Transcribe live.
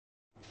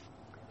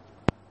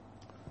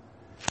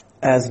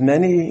As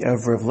many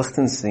of Rav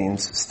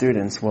Lichtenstein's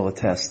students will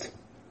attest,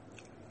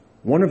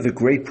 one of the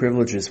great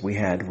privileges we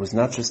had was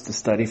not just to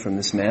study from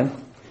this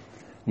man,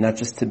 not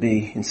just to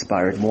be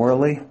inspired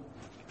morally,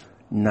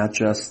 not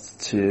just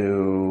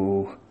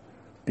to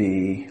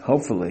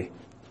hopefully,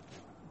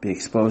 be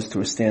exposed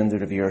to a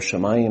standard of Yiras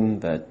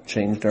Shamayim that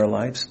changed our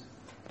lives,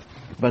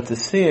 but to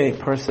see a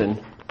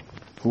person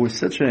who was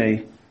such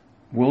a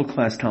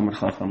world-class Talmid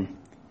Chacham,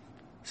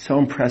 so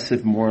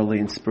impressive morally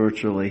and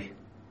spiritually,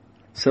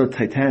 so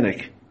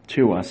titanic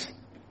to us,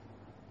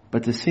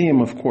 but to see him,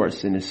 of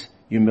course, in his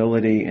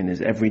humility, in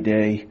his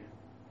everyday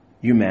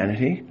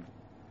humanity,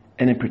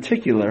 and in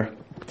particular,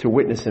 to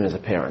witness him as a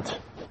parent.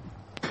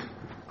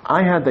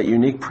 I had that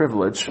unique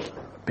privilege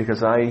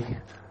because I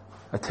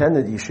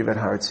attended Yeshivat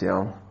Har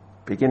Etzion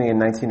beginning in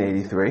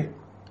 1983,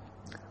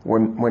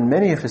 when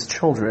many of his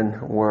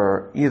children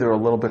were either a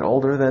little bit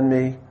older than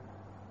me,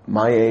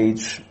 my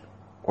age,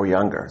 or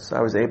younger. So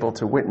I was able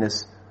to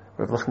witness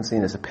Rav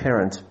Lichtenstein as a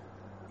parent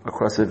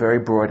across a very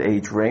broad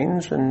age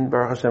range, and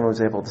Baruch Hashem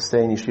was able to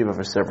stay in yeshiva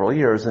for several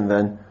years, and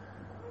then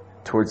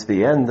towards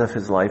the end of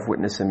his life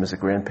witness him as a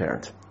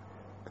grandparent.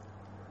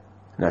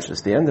 Not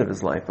just the end of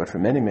his life, but for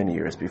many, many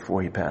years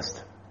before he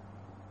passed.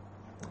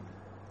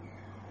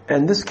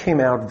 And this came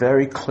out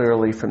very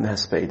clearly from the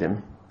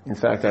Hespedim. In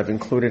fact, I've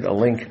included a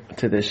link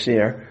to this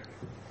share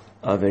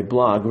of a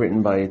blog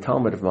written by a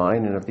Talmud of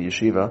mine and of the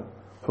yeshiva,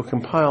 who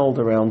compiled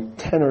around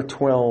 10 or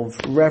 12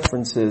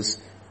 references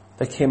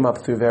that came up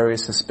through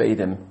various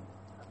Hespedim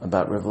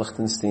about Rav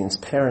Lichtenstein's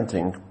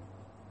parenting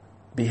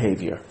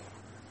behavior.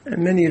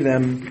 And many of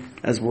them,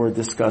 as were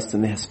discussed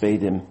in the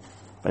Hespedim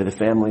by the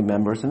family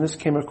members, and this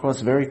came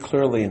across very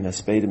clearly in the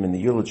Hespedim in the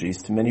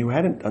eulogies to many who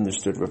hadn't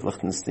understood Rav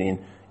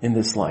Lichtenstein in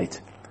this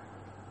light.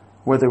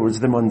 Whether it was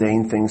the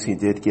mundane things he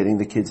did, getting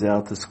the kids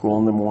out to school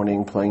in the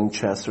morning, playing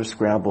chess or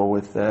Scrabble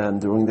with them,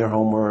 doing their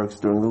homeworks,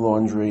 doing the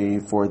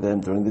laundry for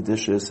them, doing the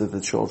dishes so the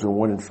children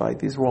wouldn't fight.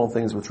 These were all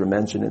things which were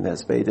mentioned in the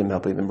Hespedim,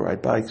 helping them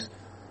ride bikes.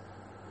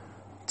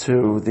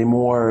 To the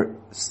more,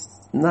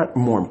 not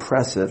more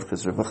impressive,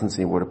 because Rav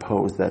Lichtenstein would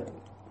oppose that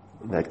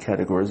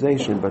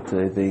categorization, but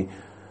the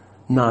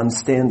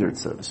non-standard,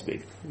 so to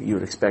speak. You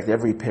would expect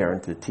every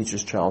parent to teach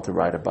his child to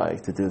ride a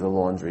bike, to do the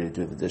laundry, to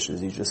do the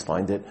dishes. You just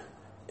find it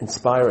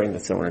inspiring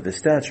that someone of this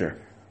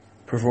stature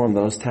perform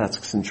those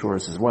tasks and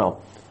chores as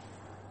well.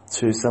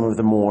 To some of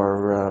the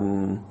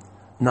more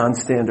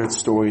non-standard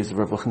stories of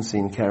Rav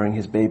Lichtenstein carrying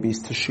his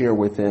babies to share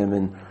with him,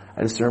 and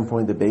at a certain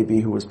point the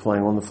baby who was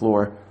playing on the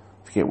floor,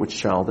 I forget which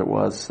child it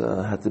was,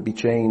 had to be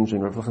changed,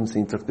 and Rav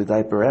Lichtenstein took the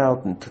diaper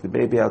out and took the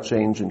baby out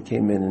changed and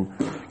came in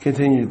and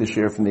continued the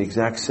share from the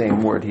exact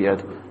same word he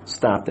had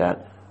stopped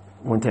at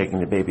when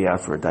taking the baby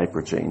out for a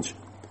diaper change.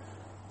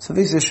 So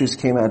these issues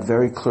came out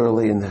very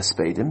clearly in the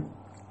Hespedim.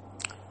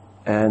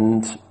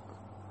 And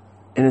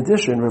in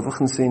addition, Rav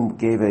Lichtenstein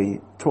gave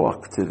a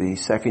talk to the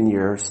second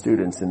year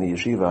students in the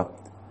yeshiva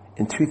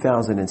in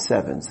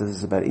 2007, so this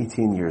is about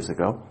 18 years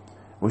ago,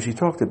 which he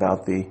talked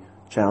about the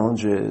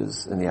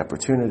challenges and the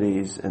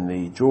opportunities and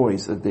the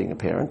joys of being a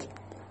parent.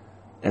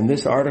 And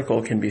this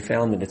article can be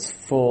found in its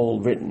full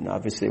written,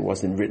 obviously it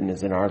wasn't written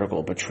as an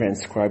article, but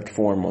transcribed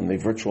form on the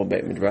virtual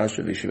Beit Midrash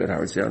of Yeshivat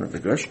Har Etzion of the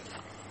Gush.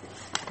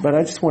 But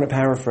I just want to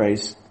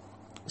paraphrase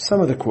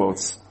some of the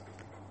quotes,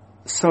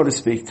 so to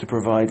speak, to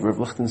provide Rav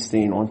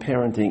Lichtenstein on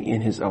parenting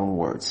in his own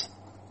words.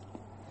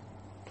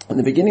 In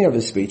the beginning of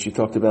his speech, he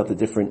talked about the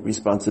different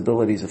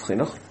responsibilities of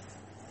chinuch.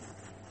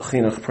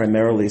 Chinuch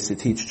primarily is to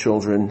teach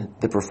children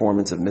the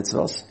performance of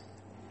mitzvahs.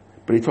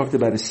 But he talked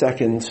about a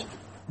second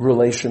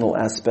relational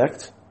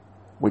aspect,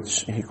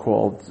 which he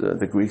called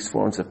the Greek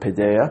forms of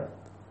paideia,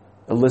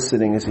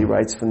 eliciting, as he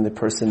writes, from the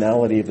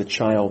personality of the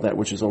child that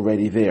which is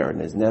already there, and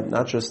is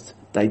not just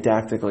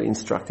didactically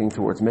instructing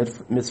towards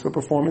mitzvah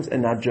performance,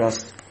 and not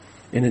just,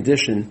 in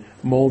addition,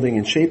 molding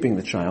and shaping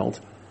the child,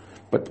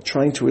 but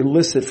trying to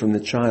elicit from the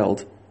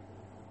child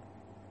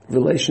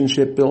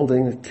relationship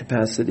building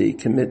capacity,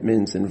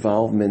 commitments,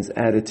 involvements,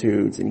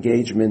 attitudes,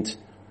 engagement.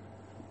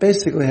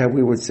 Basically, how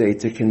we would say,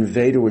 to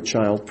convey to a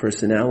child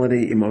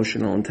personality,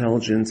 emotional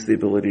intelligence, the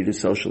ability to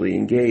socially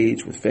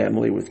engage with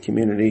family, with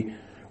community,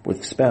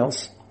 with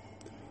spouse.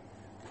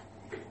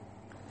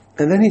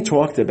 And then he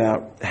talked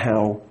about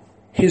how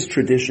his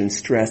tradition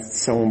stressed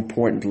so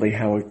importantly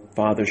how a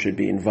father should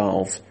be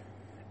involved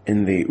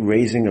in the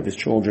raising of his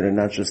children and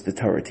not just the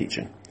Torah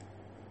teaching.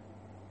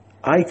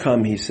 I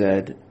come, he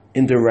said,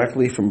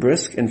 indirectly from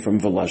Brisk and from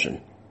Volozhin.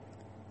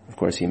 Of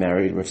course, he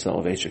married Rav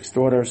Soloveitchik's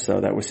daughter,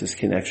 so that was his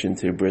connection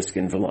to Brisk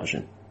and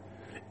Volozhin.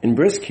 In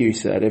Brisk, he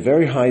said, a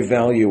very high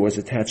value was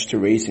attached to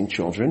raising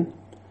children,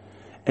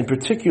 and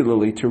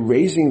particularly to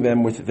raising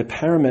them with the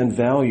paramount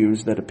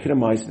values that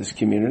epitomize this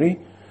community,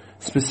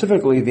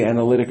 specifically the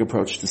analytic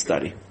approach to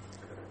study.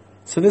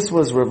 So this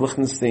was Rav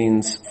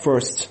Lichtenstein's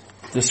first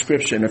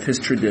description of his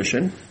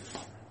tradition,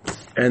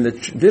 and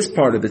this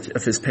part of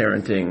his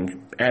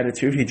parenting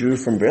attitude he drew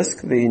from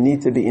Brisk. The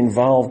need to be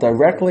involved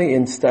directly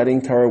in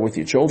studying Torah with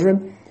your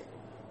children,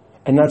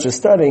 and not just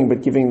studying,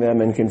 but giving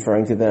them and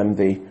conferring to them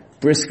the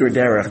Brisker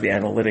derech, the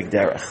analytic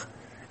derech.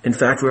 In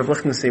fact, Rav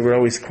Lichtenstein would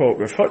always quote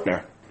Rav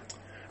Hutner.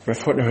 Rav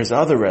Hutner, his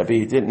other Rebbe,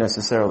 he didn't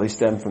necessarily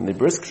stem from the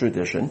Brisk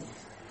tradition.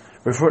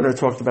 Rav Hutner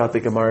talked about the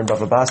Gemara in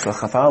Bava Basra,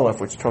 Chaf Aleph,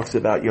 which talks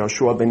about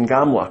Yoshua ben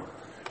Gamla,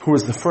 who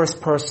was the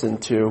first person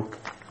to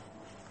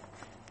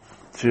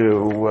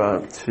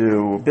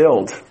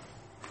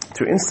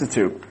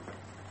institute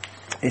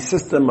a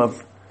system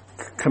of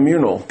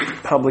communal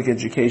public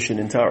education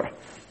in Torah.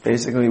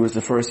 Basically, it was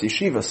the first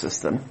yeshiva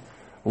system,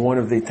 one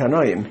of the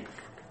Tanaim.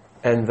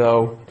 And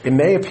though it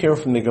may appear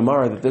from the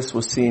Gemara that this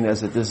was seen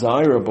as a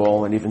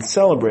desirable and even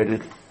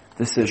celebrated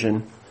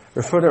decision,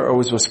 Rav Hutner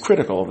always was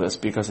critical of this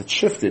because it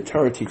shifted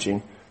Torah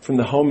teaching from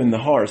the home and the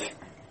hearth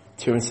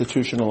to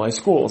institutionalized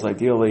schools.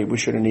 Ideally, we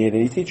shouldn't need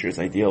any teachers.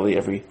 Ideally,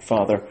 every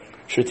father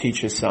should teach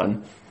his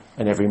son,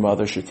 and every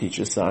mother should teach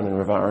his son. And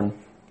Rav Aaron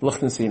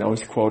Lichtenstein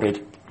always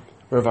quoted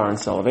Rav Aaron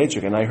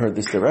Soloveitchik, and I heard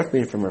this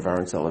directly from Rav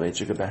Aaron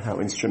Soloveitchik about how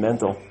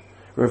instrumental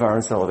Rav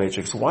Aaron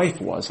Soloveitchik's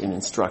wife was in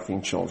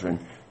instructing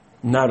children,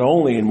 not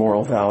only in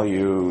moral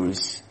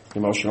values,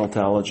 emotional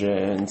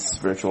intelligence,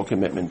 spiritual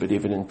commitment, but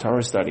even in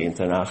Torah study in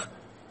Tanakh,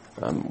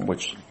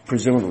 which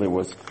presumably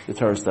was the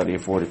Torah study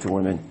afforded to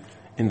women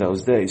in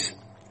those days.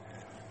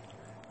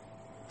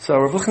 So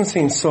Rav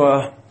Lichtenstein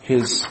saw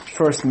his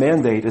first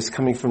mandate as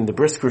coming from the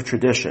Brisker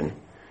tradition.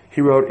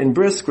 He wrote, in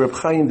Brisk, Reb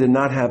Chaim did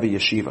not have a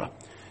yeshiva.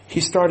 He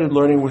started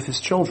learning with his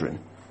children,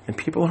 and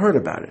people heard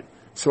about it,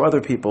 so other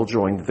people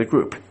joined the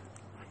group.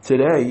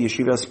 Today,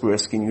 Yeshivas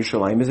Brisk in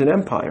Yerushalayim is an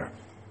empire.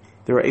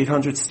 There are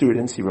 800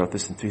 students, he wrote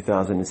this in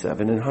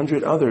 2007, and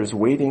 100 others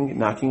waiting,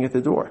 knocking at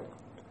the door.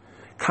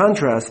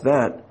 Contrast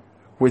that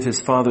with his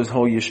father's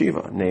whole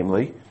yeshiva,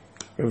 namely,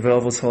 Rav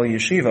Velvel's whole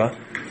yeshiva,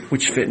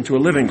 which fit into a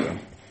living room.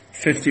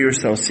 50 or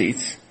so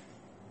seats.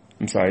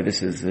 I'm sorry,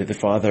 this is the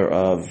father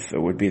of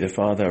Rav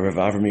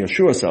Avram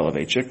Yoshua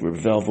Soloveitchik. Rav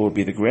Velvel would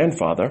be the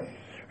grandfather.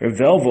 Rav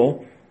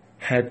Velvel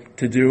had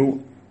to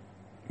do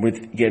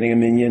with getting a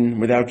minyan,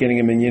 without getting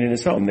a minyan in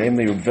his home.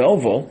 Namely, Rav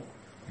Velvel,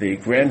 the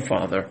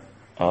grandfather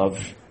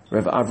of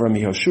Rav Avram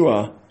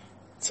Yoshua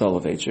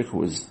Soloveitchik, who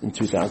was in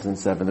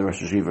 2007 the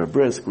Rosh Yeshiva of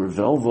Brisk. Rav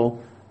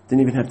Velvel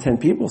didn't even have 10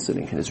 people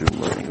sitting in his room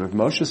learning. Rav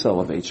Moshe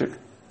Soloveitchik,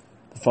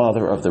 the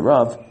father of the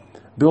Rav,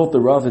 built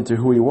the Rav into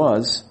who he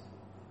was,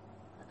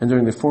 and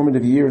during the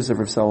formative years of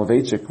Rav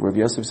Soloveitchik, Rav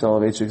Yosef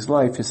Soloveitchik's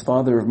life, his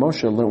father Rav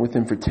Moshe learned with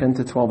him for 10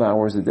 to 12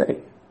 hours a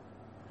day.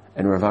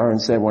 And Rav Aaron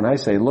said, when I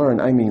say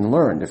learn, I mean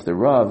learn. If the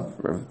Rav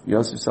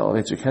Yosef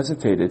Soloveitchik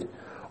hesitated,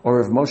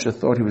 or if Moshe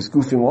thought he was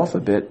goofing off a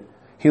bit,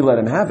 he let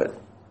him have it.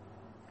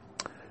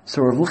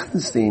 So Rav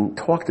Lichtenstein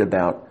talked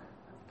about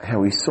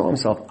how he saw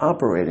himself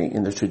operating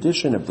in the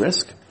tradition of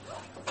Brisk,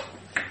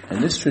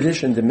 and this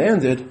tradition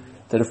demanded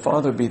that a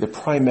father be the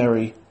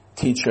primary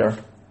teacher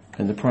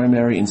and the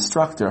primary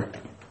instructor,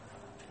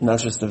 not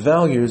just of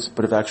values,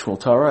 but of actual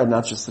Torah, and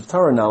not just of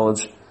Torah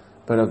knowledge,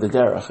 but of the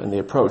derech and the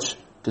approach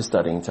to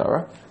studying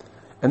Torah.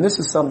 And this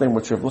is something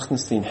which Rav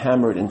Lichtenstein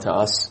hammered into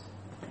us.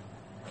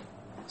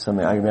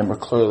 Something I remember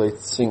clearly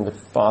seeing the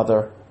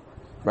father,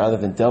 rather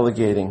than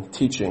delegating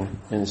teaching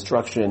and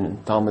instruction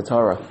and Talmud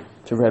Torah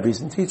to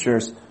Rebbes and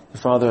teachers, the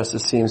father has to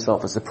see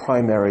himself as the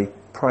primary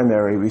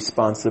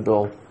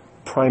responsible,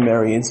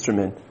 primary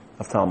instrument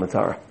of Talmud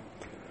Torah.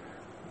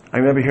 I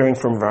remember hearing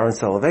from Rav Aaron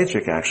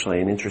Soloveitchik, actually,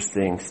 an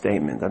interesting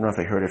statement. I don't know if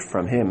I heard it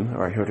from him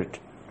or I heard it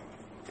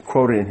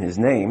quoted in his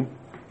name.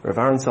 Rav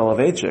Aaron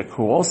Soloveitchik,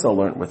 who also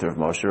learned with Rav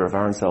Moshe. Rav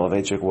Aaron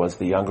Soloveitchik was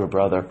the younger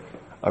brother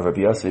of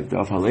Rabbi Yosef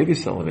Dov Halevi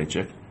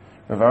Soloveitchik.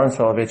 Rav Aaron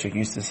Soloveitchik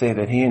used to say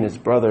that he and his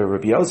brother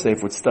Rabbi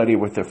Yosef would study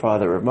with their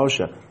father Rav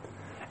Moshe.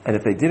 And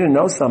if they didn't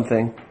know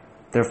something,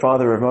 their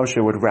father Rav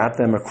Moshe would rap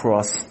them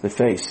across the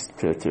face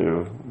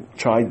to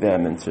chide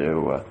them and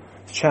to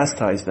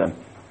chastise them.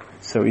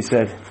 So he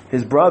said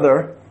his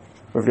brother,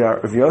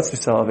 Rav Yosef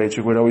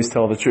Soloveitchik, would always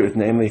tell the truth.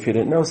 Namely, if he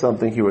didn't know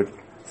something, he would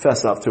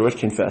fess up to it,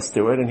 confess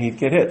to it, and he'd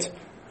get hit.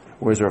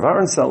 Whereas Rav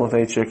Aaron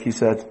Soloveitchik, he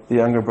said, the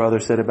younger brother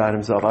said about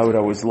himself, I would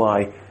always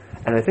lie.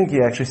 And I think he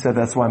actually said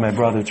that's why my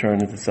brother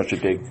turned into such a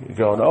big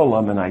Gaon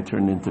Olam and I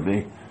turned into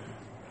be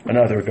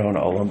another Gaon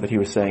Olam, but he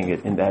was saying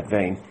it in that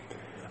vein.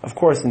 Of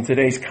course, in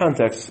today's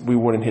context, we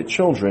wouldn't hit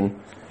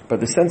children, but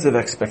the sense of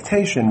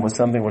expectation was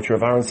something which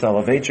Rav Aaron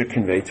Soloveitchik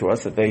conveyed to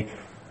us, that they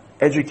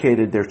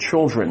educated their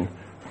children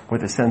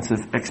with a sense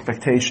of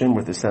expectation,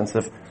 with a sense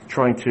of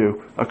trying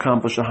to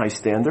accomplish a high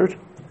standard.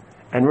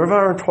 And Rav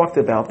Aaron talked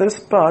about this,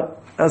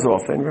 but as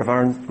often, Rav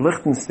Aaron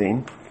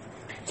Lichtenstein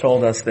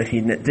told us that he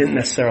didn't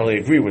necessarily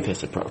agree with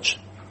his approach.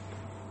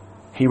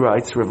 He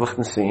writes, Rav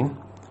Lichtenstein,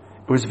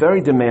 it was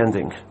very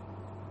demanding,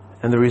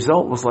 and the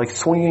result was like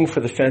swinging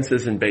for the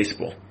fences in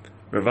baseball.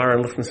 Rav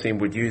Aaron Lichtenstein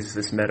would use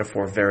this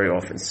metaphor very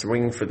often.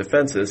 Swinging for the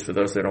fences, for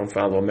those that don't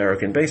follow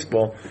American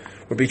baseball,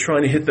 would be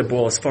trying to hit the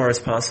ball as far as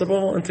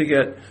possible and to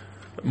get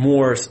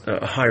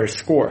a higher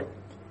score.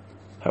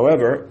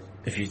 However,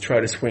 if you try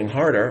to swing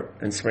harder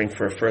and swing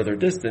for a further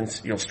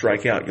distance, you'll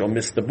strike out. You'll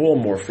miss the ball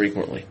more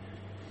frequently.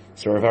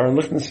 So Rav Aaron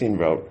Lichtenstein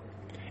wrote,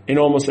 in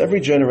almost every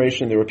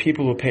generation there were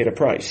people who paid a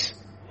price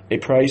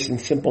in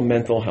simple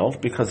mental health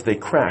because they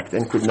cracked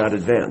and could not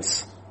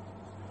advance.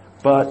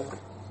 But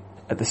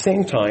at the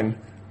same time,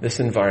 This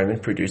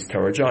environment produced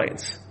Torah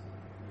giants.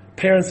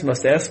 Parents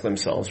must ask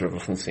themselves, Rav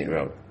Lichtenstein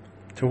wrote,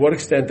 to what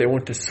extent they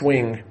want to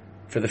swing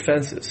for the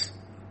fences.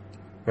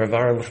 Rav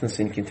Aaron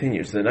Lichtenstein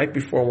continues, the night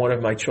before one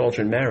of my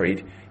children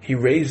married, he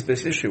raised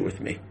this issue with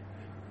me.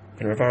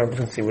 And Rav Aaron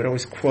Lichtenstein would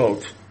always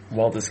quote,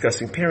 while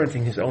discussing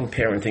parenting, his own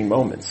parenting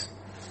moments.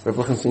 Rav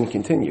Lichtenstein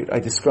continued, I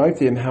described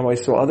to him how I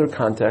saw other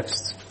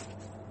contexts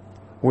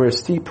where a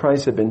steep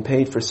price had been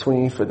paid for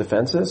swinging for the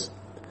fences.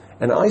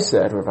 And I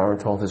said, Rav Aaron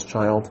told his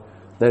child,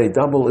 that a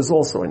double is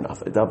also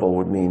enough. A double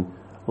would mean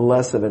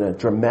less of a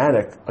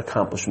dramatic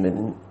accomplishment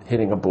in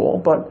hitting a ball,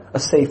 but a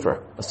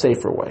safer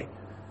way.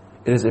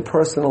 It is a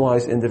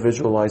personalized,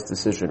 individualized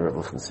decision, Rav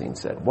Lichtenstein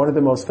said. One of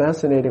the most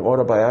fascinating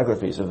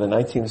autobiographies of the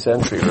 19th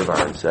century, Rav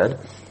Aaron said,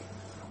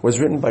 was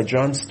written by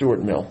John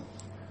Stuart Mill.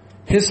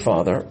 His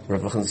father,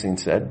 Rav Lichtenstein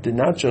said, did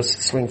not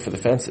just swing for the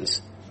fences.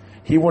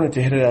 He wanted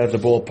to hit it out of the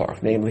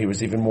ballpark. Namely, he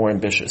was even more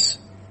ambitious.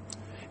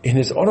 In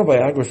his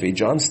autobiography,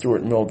 John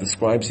Stuart Mill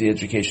describes the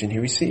education he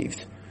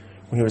received.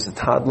 When he was a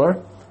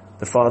toddler,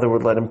 the father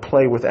would let him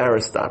play with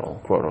Aristotle,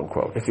 quote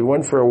unquote. If he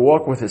went for a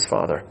walk with his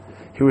father,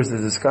 he was to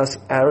discuss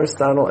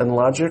Aristotle and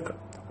logic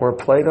or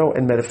Plato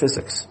and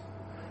metaphysics.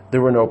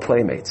 There were no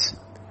playmates.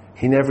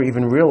 He never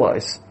even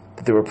realized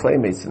that there were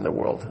playmates in the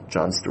world,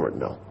 John Stuart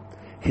Mill.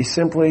 He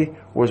simply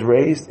was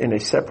raised in a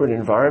separate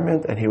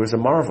environment and he was a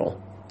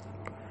marvel.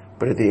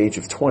 But at the age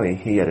of 20,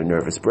 he had a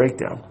nervous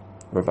breakdown,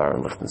 Rav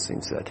Aaron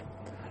Lichtenstein said.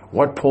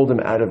 What pulled him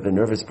out of the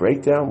nervous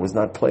breakdown was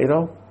not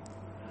Plato,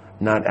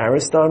 not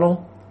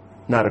Aristotle,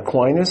 not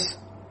Aquinas.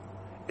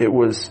 It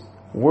was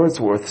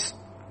Wordsworth's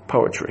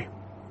poetry.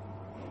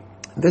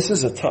 This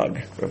is a tug,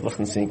 Rav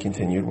Lichtenstein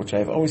continued, which I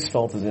have always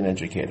felt as an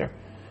educator.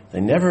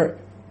 I never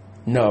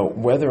know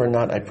whether or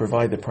not I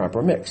provide the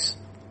proper mix.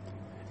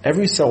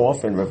 Every so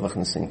often, Rav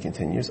Lichtenstein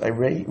continues, I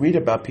read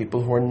about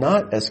people who are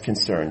not as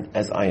concerned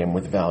as I am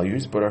with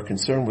values, but are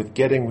concerned with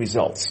getting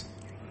results.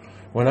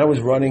 When I was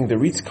running the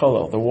Ritz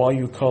Kollel, the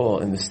YU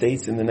Kollel in the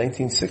States in the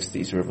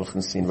 1960s, Rav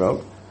Lichtenstein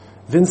wrote,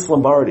 Vince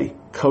Lombardi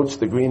coached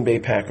the Green Bay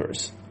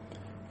Packers,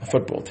 a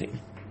football team.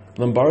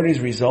 Lombardi's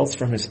results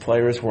from his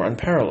players were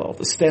unparalleled,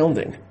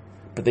 astounding,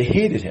 but they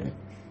hated him.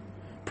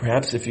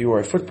 Perhaps if you are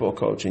a football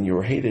coach and you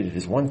are hated, it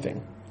is one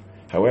thing.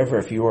 However,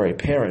 if you are a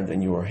parent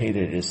and you are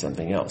hated, it is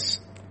something else.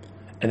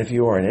 And if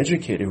you are an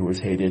educator who is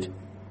hated,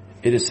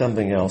 it is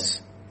something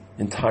else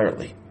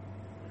entirely.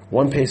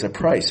 One pays a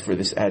price for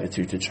this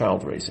attitude to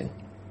child raising.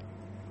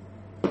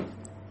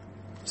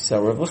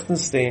 So Rav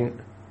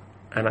Lichtenstein,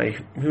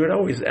 he would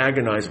always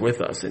agonize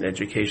with us in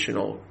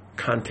educational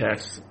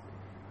contexts,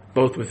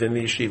 both within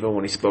the yeshiva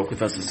when he spoke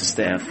with us as a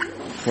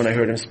staff, when I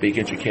heard him speak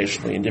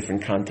educationally in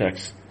different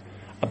contexts,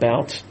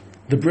 about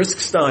the brisk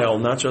style,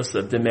 not just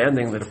of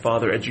demanding that a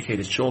father educate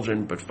his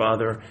children, but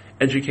father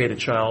educate a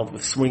child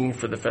with swinging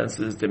for the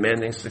fences,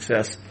 demanding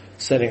success,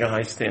 setting a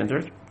high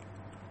standard,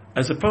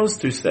 as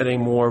opposed to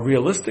setting more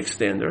realistic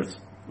standards,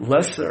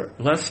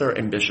 lesser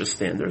ambitious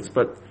standards,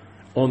 but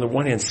on the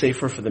one hand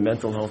safer for the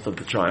mental health of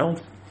the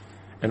child,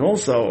 and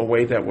also a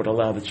way that would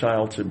allow the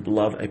child to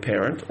love a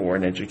parent or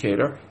an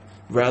educator,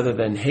 rather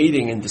than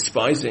hating and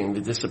despising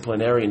the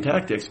disciplinarian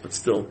tactics, but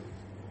still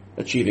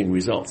achieving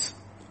results.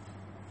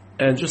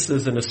 And just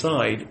as an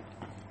aside,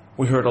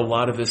 we heard a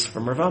lot of this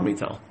from Rav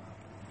Amital.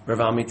 Rav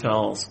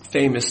Amital's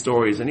famous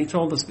stories, and he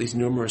told us these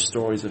numerous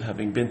stories of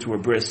having been to a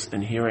bris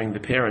and hearing the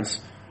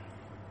parents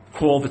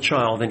call the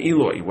child an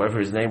Eloi, whatever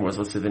his name was.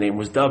 Let's say the name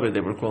was David,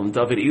 they would call him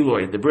David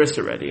Eloi at the bris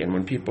already. And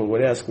when people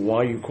would ask, why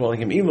are you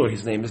calling him Eloi?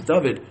 His name is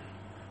David.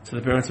 So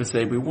the parents would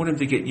say, we want him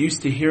to get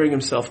used to hearing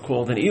himself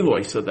called an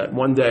Eloi, so that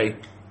one day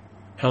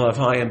he'll have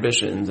high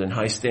ambitions and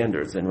high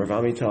standards. And Rav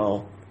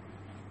Amital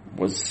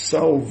was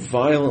so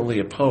violently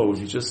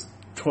opposed. He just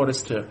taught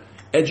us to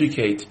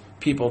educate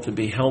people to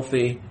be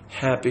healthy,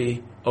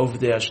 happy,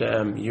 Ovdei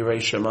Hashem, Yirei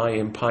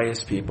Shamayim,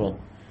 pious people.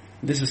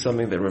 This is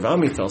something that Rav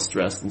Amital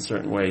stressed in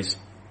certain ways,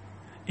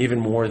 even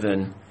more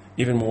than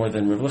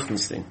Rav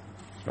Lichtenstein,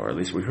 or at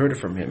least we heard it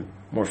from him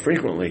more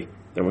frequently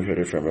than we heard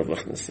it from Rav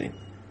Lichtenstein.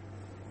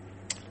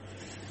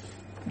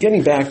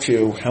 Getting back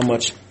to how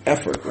much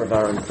effort Rav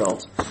Aaron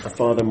felt a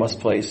father must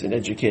place in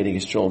educating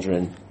his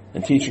children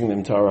and teaching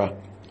them Torah,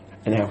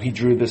 and how he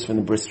drew this from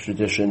the Bris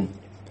tradition,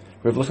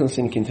 Rav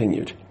Lichtenstein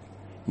continued,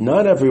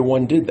 not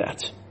everyone did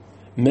that.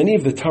 Many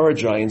of the Torah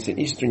giants in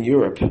Eastern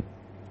Europe,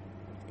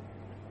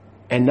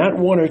 and not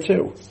one or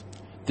two,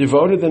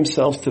 devoted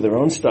themselves to their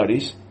own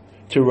studies,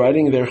 to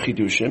writing their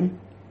chidushim,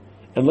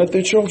 and let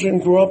their children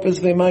grow up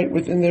as they might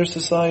within their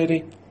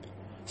society.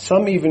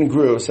 Some even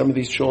grew, some of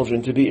these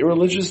children, to be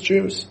irreligious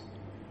Jews.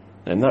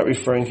 I'm not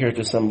referring here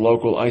to some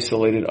local,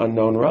 isolated,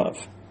 unknown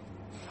Rav.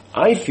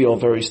 I feel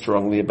very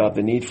strongly about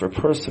the need for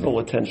personal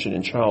attention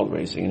in child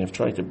raising and have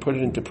tried to put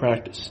it into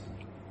practice.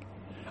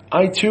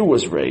 I too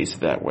was raised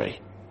that way.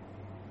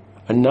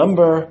 A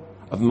number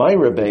of my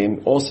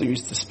Rebbeim also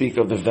used to speak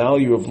of the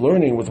value of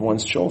learning with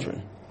one's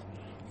children.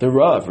 The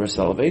Rav,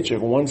 Soloveitchik,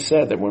 once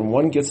said that when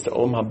one gets to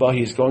Olam Haba,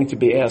 he's going to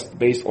be asked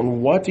based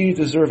on what do you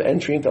deserve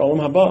entry into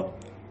Olam Haba.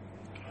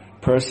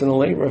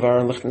 Personally, Rav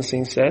Aaron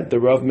Lichtenstein said, the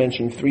Rav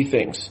mentioned three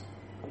things.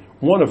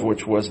 one of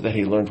which was that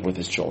he learned with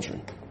his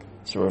children.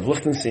 So Rav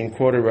Lichtenstein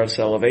quoted Rav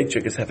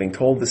Soloveitchik as having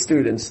told the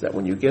students that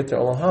when you get to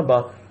Olam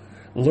Haba,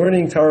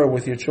 learning Torah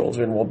with your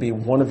children will be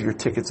one of your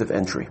tickets of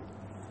entry.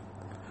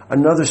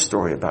 Another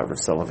story about Rav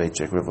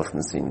Soloveitchik, Rav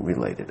Lichtenstein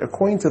related.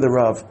 According to the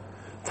Rav,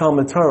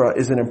 Talmud Torah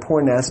is an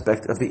important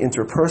aspect of the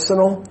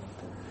interpersonal,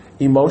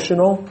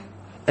 emotional,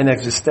 and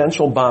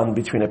existential bond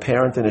between a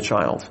parent and a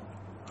child.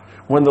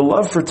 When the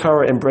love for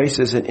Torah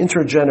embraces an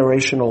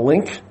intergenerational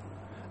link,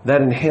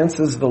 that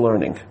enhances the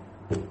learning.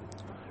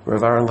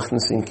 Rav Aaron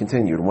Lichtenstein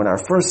continued, when our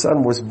first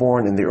son was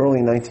born in the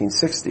early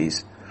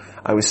 1960s,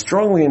 I was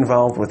strongly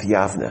involved with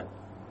Yavne,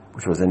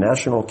 which was a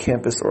national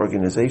campus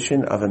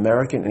organization of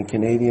American and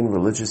Canadian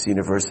religious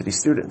university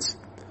students,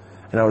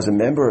 and I was a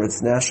member of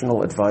its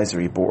national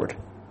advisory board.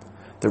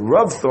 The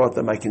Rav thought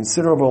that my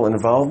considerable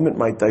involvement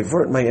might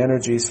divert my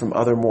energies from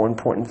other more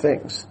important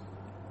things.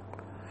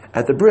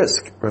 At the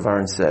brisk, Rav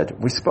Aaron said,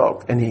 we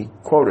spoke, and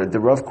the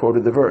Rav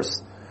quoted the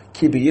verse,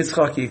 Ki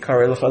b'Yitzchak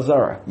yikarei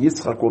l'chazara.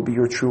 Yitzchak will be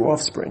your true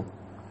offspring.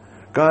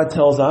 God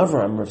tells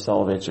Avram, Rav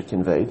Soloveitchik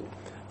conveyed,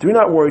 do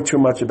not worry too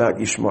much about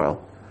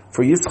Yishmael,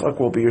 for Yitzchak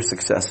will be your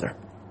successor.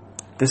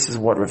 This is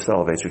what Rav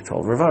Soloveitchik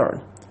told Rav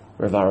Aaron.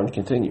 Rav Aaron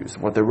continues,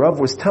 what the Rav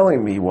was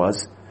telling me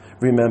was,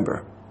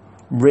 remember,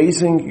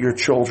 raising your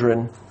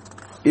children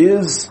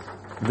is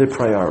the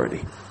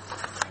priority.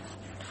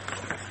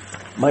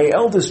 My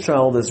eldest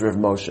child is Rav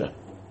Moshe,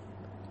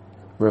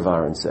 Rav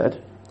Aaron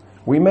said.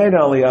 We made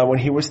Aliyah when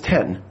he was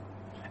 10.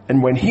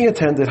 And when he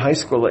attended high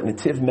school at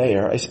Netiv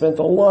Meir, I spent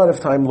a lot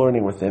of time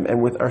learning with him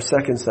and with our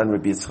second son,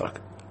 Rabbi Yitzchak.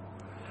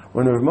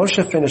 When Rav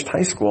Moshe finished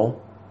high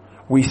school,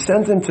 we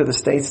sent him to the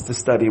States to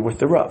study with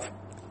the Rav.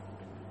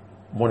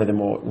 One of the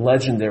more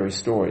legendary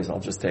stories, I'll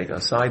just take a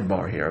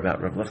sidebar here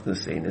about Rav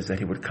Lichtenstein, is that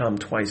he would come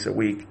twice a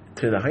week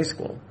to the high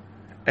school.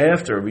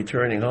 After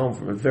returning home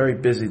from a very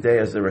busy day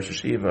as the Rosh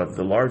Yeshiva of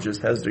the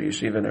largest Hesder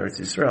Yeshiva in Eretz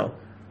Yisrael,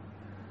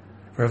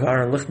 Rav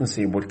Aaron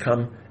Lichtenstein would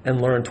come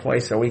and learn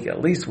twice a week,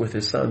 at least with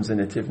his sons in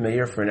Netiv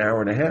Meir for an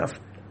hour and a half.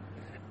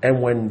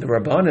 And when the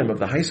Rabbanim of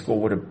the high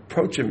school would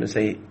approach him and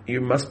say,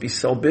 you must be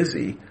so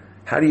busy,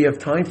 how do you have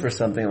time for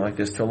something like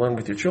this to learn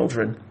with your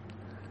children?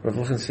 Rav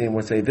Lichtenstein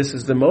would say, this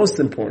is the most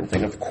important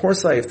thing. Of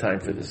course I have time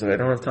for this. If I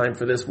don't have time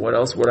for this, what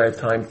else would I have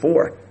time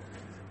for?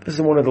 This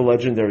is one of the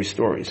legendary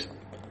stories.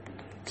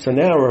 So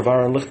now Rav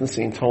Aaron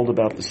Lichtenstein told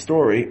about the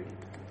story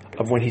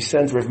of when he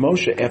sent Rav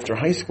Moshe after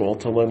high school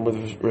to learn with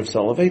Rav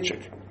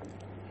Soloveitchik.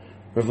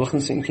 Rav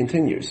Lichtenstein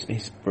continues.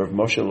 Rav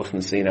Moshe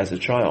Lichtenstein, as a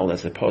child,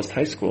 as a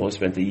post-high schooler,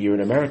 spent a year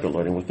in America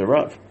learning with the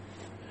Rav.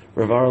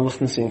 Rav Aaron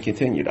Lichtenstein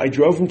continued. I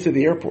drove him to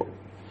the airport,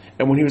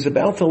 and when he was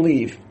about to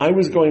leave, I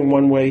was going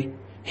one way,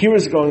 he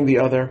was going the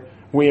other.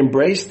 We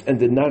embraced and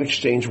did not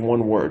exchange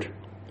one word.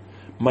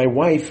 My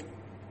wife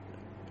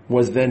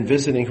was then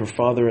visiting her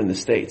father in the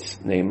States,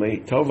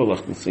 namely Tova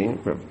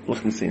Lichtenstein. Rav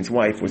Lichtenstein's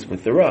wife was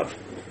with the Rav.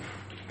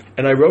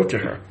 And I wrote to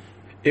her,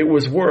 it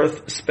was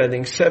worth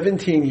spending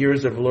 17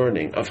 years of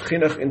learning of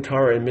chinuch and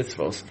Torah and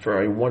mitzvos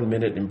for a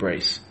 1-minute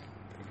embrace.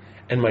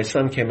 And my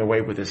son came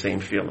away with the same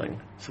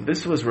feeling. So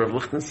this was Rav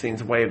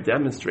Lichtenstein's way of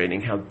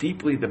demonstrating how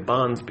deeply the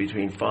bonds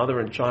between father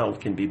and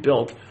child can be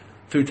built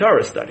through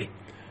Torah study.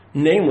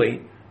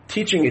 Namely,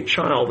 teaching a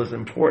child is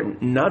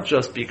important, not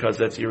just because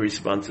that's your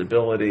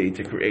responsibility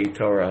to create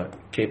Torah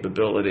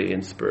capability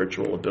and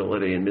spiritual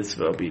ability and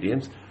mitzvah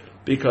obedience,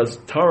 because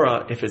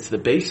Torah, if it's the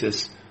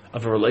basis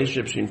of a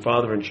relationship between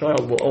father and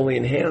child, will only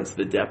enhance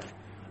the depth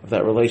of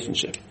that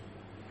relationship.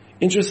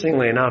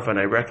 Interestingly enough, and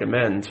I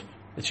recommend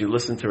that you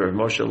listen to Rav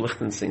Moshe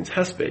Lichtenstein's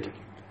Hesped,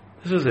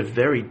 this was a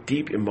very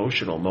deep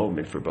emotional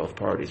moment for both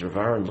parties. Rav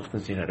Aaron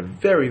Lichtenstein had a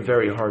very,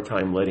 very hard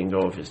time letting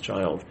go of his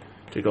child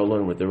to go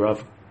learn with the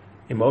Rav.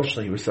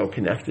 Emotionally, he was so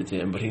connected to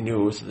him, but he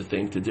knew it was the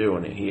thing to do,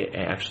 and he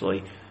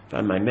actually,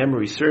 if my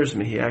memory serves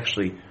me, he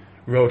actually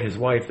wrote his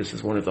wife, this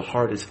is one of the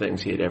hardest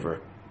things he had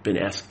ever been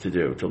asked to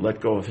do, to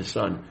let go of his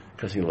son,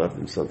 because he loved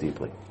him so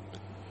deeply.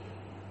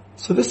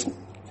 So this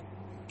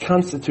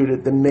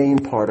constituted the main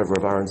part of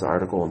Rav Aaron's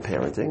article on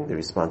parenting, the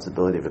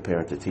responsibility of a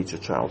parent to teach a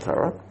child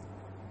Torah,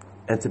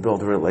 and to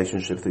build a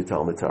relationship through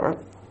Talmud Torah.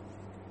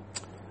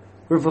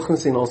 Rav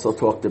Lichtenstein also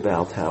talked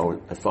about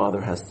how a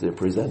father has to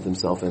present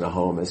himself in a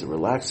home as a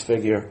relaxed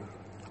figure.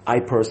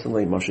 I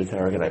personally, Moshe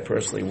Tarragon, I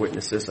personally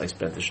witnessed this. I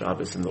spent the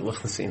Shabbos in the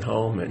Lichtenstein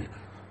home, and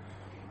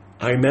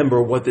I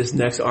remember what this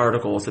next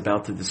article is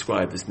about to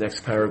describe, this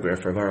next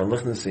paragraph Rav Aaron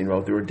Lichtenstein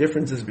wrote. There are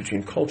differences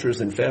between cultures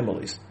and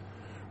families.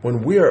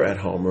 When we are at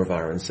home, Rav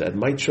Aaron said,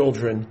 my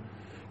children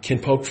can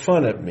poke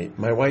fun at me,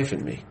 my wife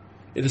and me.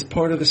 It is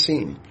part of the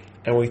scene,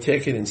 and we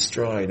take it in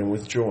stride and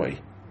with joy.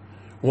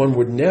 One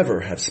would never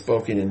have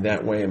spoken in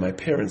that way in my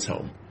parents'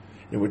 home.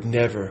 It would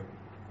never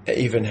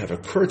even have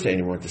occurred to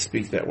anyone to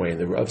speak that way in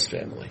the Rav's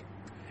family.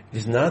 It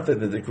is not that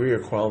the degree or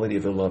quality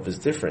of the love is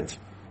different,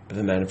 but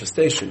the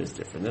manifestation is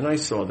different. And I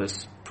saw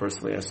this,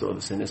 personally, I saw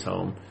this in his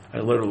home. I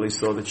literally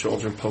saw the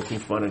children poking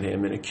fun at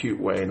him in a cute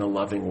way, in a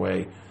loving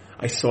way.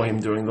 I saw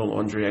him doing the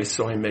laundry. I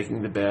saw him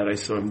making the bed. I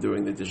saw him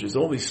doing the dishes.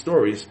 All these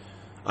stories,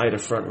 I had a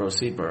front row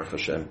seat, Baruch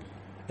Hashem.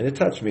 And it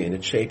touched me, and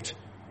it shaped,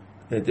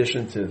 in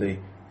addition to the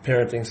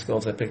parenting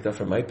skills I picked up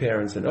from my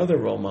parents and other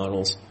role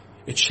models,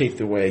 it shaped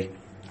the way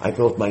I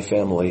built my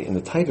family and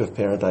the type of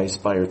parent I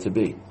aspire to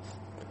be.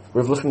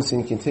 Rav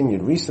Lichtenstein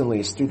continued, recently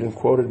a student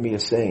quoted me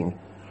as saying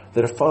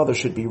that a father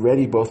should be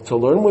ready both to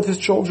learn with his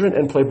children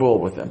and play ball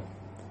with them.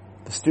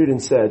 The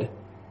student said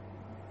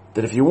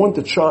that if you want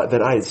the child,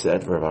 that I had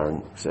said, Rav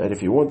Aaron said,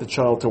 if you want the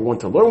child to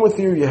want to learn with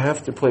you, you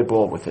have to play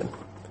ball with him.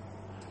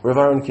 Rav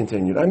Aaron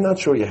continued, I'm not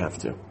sure you have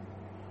to.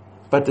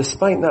 But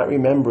despite not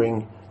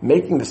remembering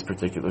making this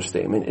particular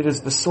statement, it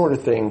is the sort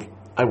of thing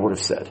I would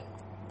have said.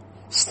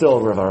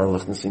 Still, Rav Aaron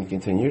Lichtenstein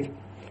continued,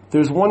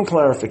 there's one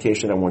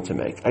clarification I want to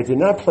make. I did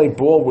not play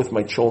ball with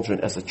my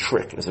children as a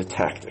trick, as a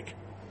tactic.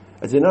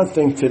 I did not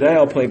think today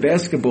I'll play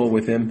basketball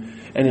with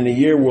him and in a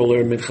year we'll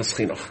learn Minchas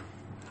Chinuch.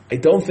 I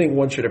don't think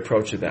one should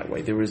approach it that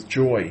way. There is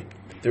joy,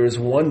 there is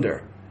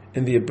wonder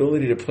in the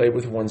ability to play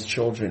with one's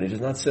children. It is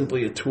not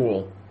simply a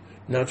tool,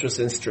 not just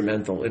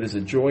instrumental. It is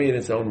a joy in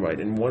its own right,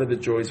 and one of the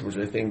joys which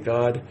I think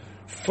God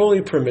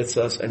fully permits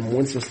us and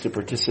wants us to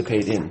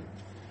participate in.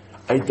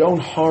 I don't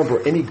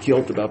harbor any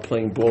guilt about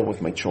playing ball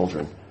with my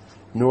children,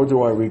 nor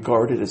do I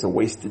regard it as a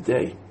wasted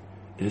day.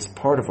 It is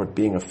part of what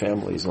being a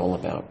family is all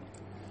about.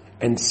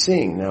 And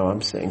seeing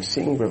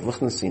Rav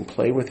Lichtenstein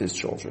play with his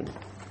children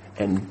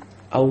and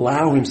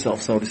allow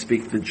himself, so to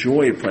speak, the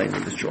joy of playing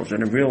with his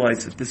children, and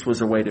realize that this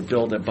was a way to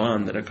build a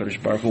bond that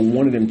HaKadosh Baruch Hu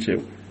wanted him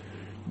to.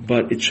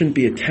 But it shouldn't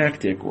be a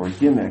tactic or a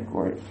gimmick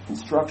or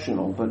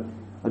instructional, but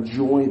a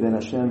joy that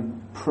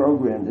Hashem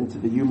programmed into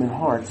the human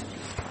heart.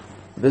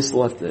 This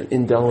left an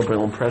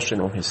indelible impression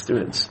on his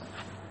students.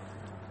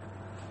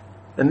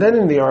 And then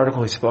in the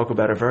article he spoke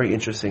about a very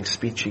interesting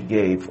speech he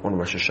gave on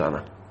Rosh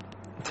Hashanah.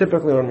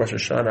 Typically on Rosh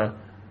Hashanah,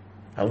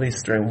 at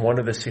least during one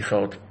of the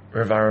Sichot,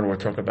 Rav Aaron would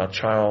talk about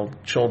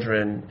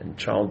children, and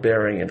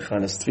childbearing, and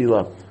Chanas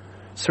Tefillah.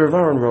 So Rav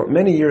Aaron wrote,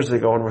 many years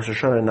ago on Rosh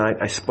Hashanah night,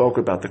 I spoke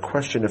about the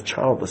question of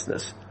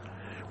childlessness,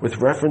 with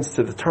reference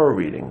to the Torah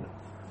reading,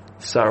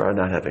 Sarah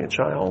not having a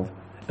child,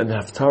 and the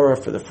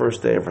Haftarah for the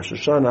first day of Rosh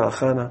Hashanah,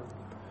 Achana.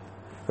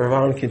 Rav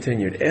Aaron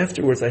continued,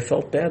 afterwards I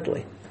felt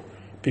badly,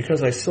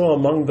 because I saw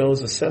among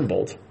those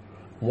assembled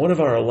one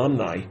of our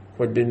alumni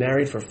who had been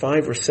married for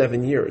 5 or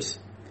 7 years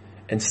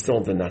and still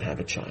did not have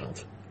a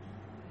child.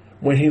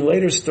 When he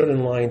later stood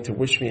in line to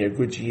wish me a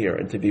good year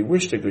and to be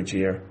wished a good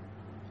year,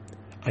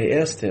 I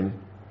asked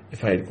him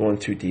if I had gone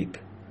too deep.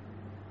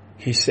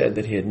 He said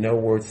that he had no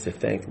words to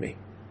thank me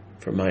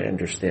for my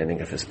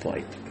understanding of his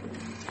plight.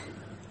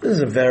 This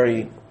is a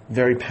very,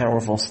 very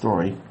powerful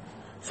story.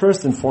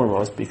 First and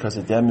foremost, because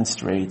it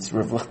demonstrates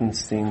Rav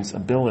Lichtenstein's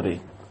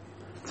ability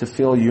to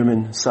feel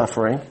human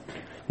suffering,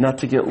 not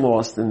to get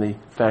lost in the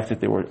fact that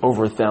there were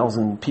over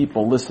 1,000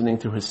 people listening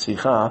to his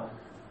sikha,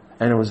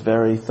 and it was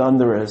very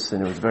thunderous,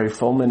 and it was very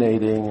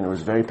fulminating, and it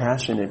was very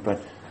passionate,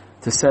 but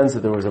to sense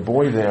that there was a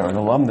boy there, an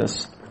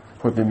alumnus,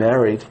 who had been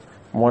married,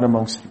 one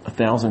amongst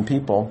 1,000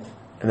 people,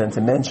 and then to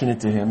mention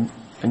it to him,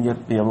 and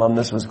yet the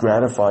alumnus was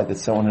gratified that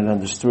someone had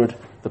understood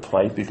the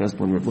plight, because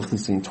when Rav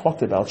Lichtenstein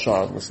talked about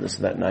childlessness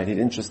that night, he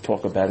didn't just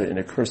talk about it in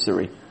a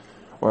cursory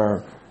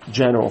or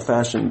general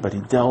fashion, but he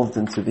delved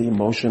into the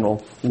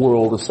emotional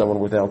world of someone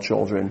without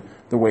children,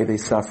 the way they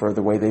suffer,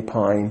 the way they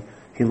pine.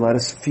 He let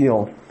us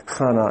feel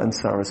Chana and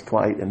Sarah's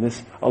plight, and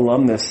this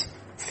alumnus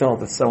felt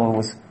that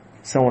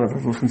someone of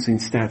Rav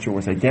Lichtenstein's stature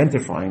was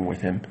identifying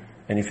with him,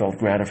 and he felt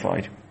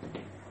gratified.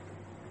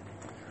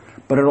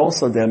 But it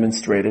also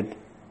demonstrated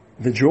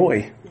the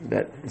joy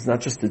that it's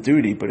not just a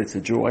duty, but it's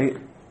a joy,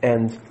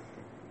 and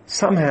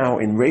somehow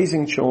in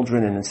raising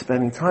children and in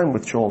spending time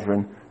with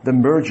children, the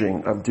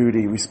merging of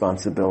duty,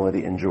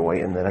 responsibility, and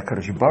joy, and that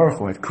HaKadosh Baruch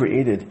Hu had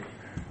created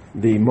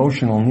the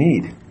emotional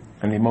need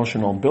and the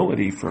emotional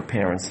ability for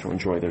parents to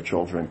enjoy their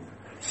children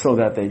so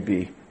that they'd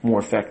be more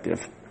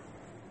effective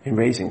in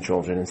raising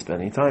children and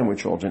spending time with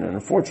children. And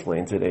unfortunately,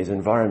 in today's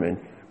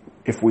environment,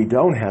 if we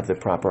don't have the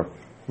proper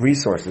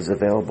resources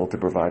available to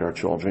provide our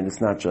children,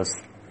 it's not just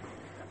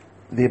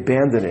the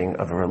abandoning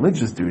of a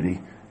religious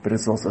duty, but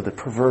it's also the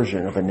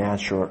perversion of a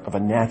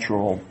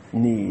natural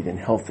need and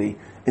healthy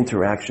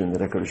interaction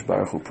that HaKadosh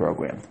Baruch Hu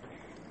programmed.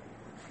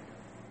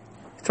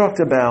 He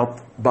talked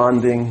about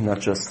bonding, not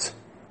just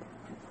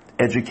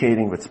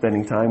educating, but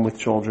spending time with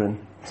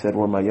children. He said,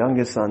 when my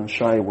youngest son,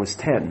 Shai, was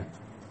 10,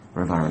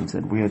 Rav Aaron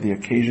said, we had the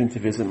occasion to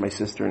visit my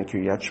sister in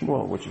Kiryat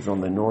Shmuel, which is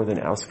on the northern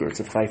outskirts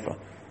of Haifa.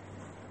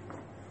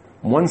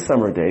 One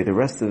summer day, the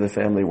rest of the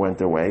family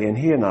went away, and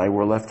he and I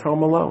were left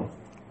home alone.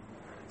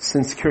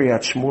 Since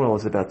Kiryat Shmuel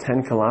is about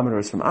 10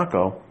 kilometers from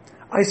Akko,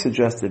 I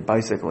suggested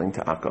bicycling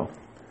to Akko.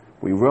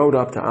 We rode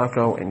up to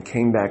Akko and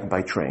came back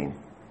by train.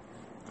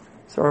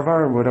 So Rav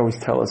Aaron would always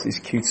tell us these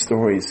cute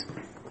stories.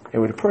 He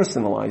would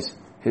personalize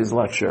his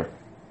lecture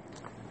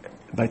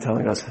by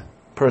telling us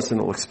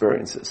personal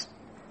experiences.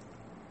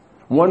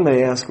 One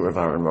may ask, Rav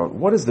Aaron wrote,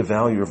 what is the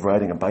value of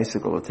riding a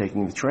bicycle or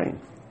taking the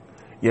train?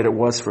 Yet it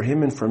was for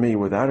him and for me,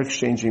 without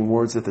exchanging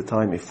words at the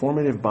time, a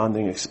formative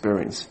bonding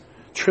experience,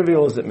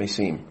 trivial as it may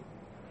seem.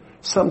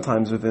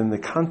 Sometimes within the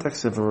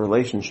context of a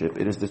relationship,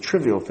 it is the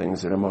trivial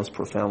things that are most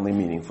profoundly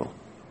meaningful.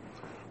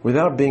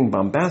 without being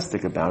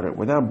bombastic about it,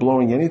 without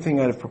blowing anything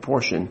out of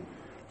proportion,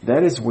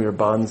 that is where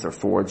bonds are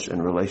forged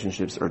and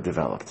relationships are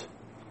developed.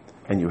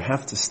 And you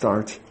have to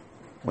start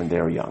when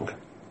they're young.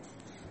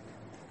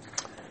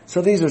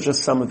 So these are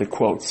just some of the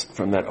quotes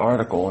from that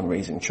article on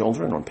raising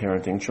children, on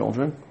parenting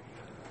children.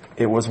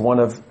 It was one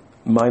of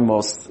my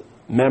most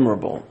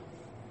memorable,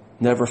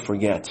 never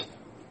forget,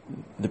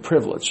 the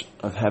privilege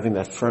of having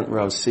that front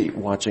row seat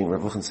watching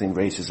Rav Lichtenstein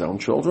raise his own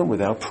children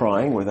without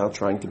prying, without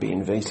trying to be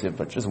invasive,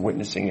 but just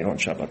witnessing it on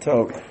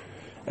Shabbatot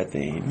at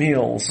the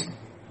meals,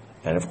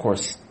 and of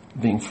course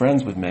being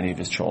friends with many of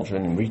his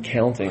children and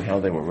recounting how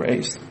they were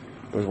raised.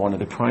 It was one of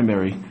the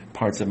primary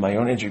parts of my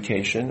own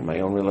education, my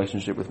own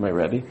relationship with my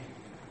Rebbe.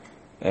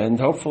 And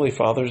hopefully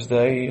Father's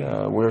Day,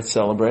 where it's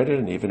celebrated,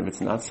 and even if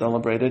it's not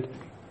celebrated,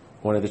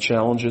 one of the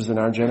challenges in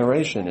our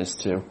generation is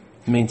to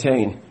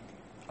maintain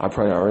our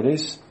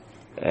priorities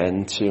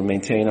and to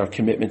maintain our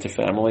commitment to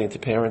family and to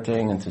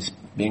parenting and to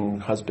being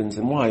husbands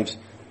and wives,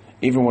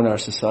 even when our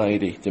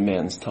society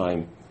demands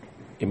time,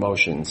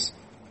 emotions,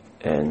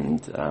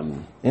 and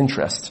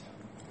interest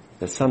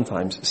that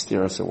sometimes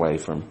steer us away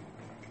from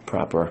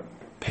proper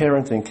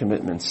parenting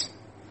commitments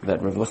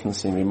that Rav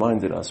Lichtenstein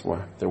reminded us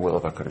were the will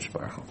of HaKadosh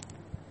Baruch Hu.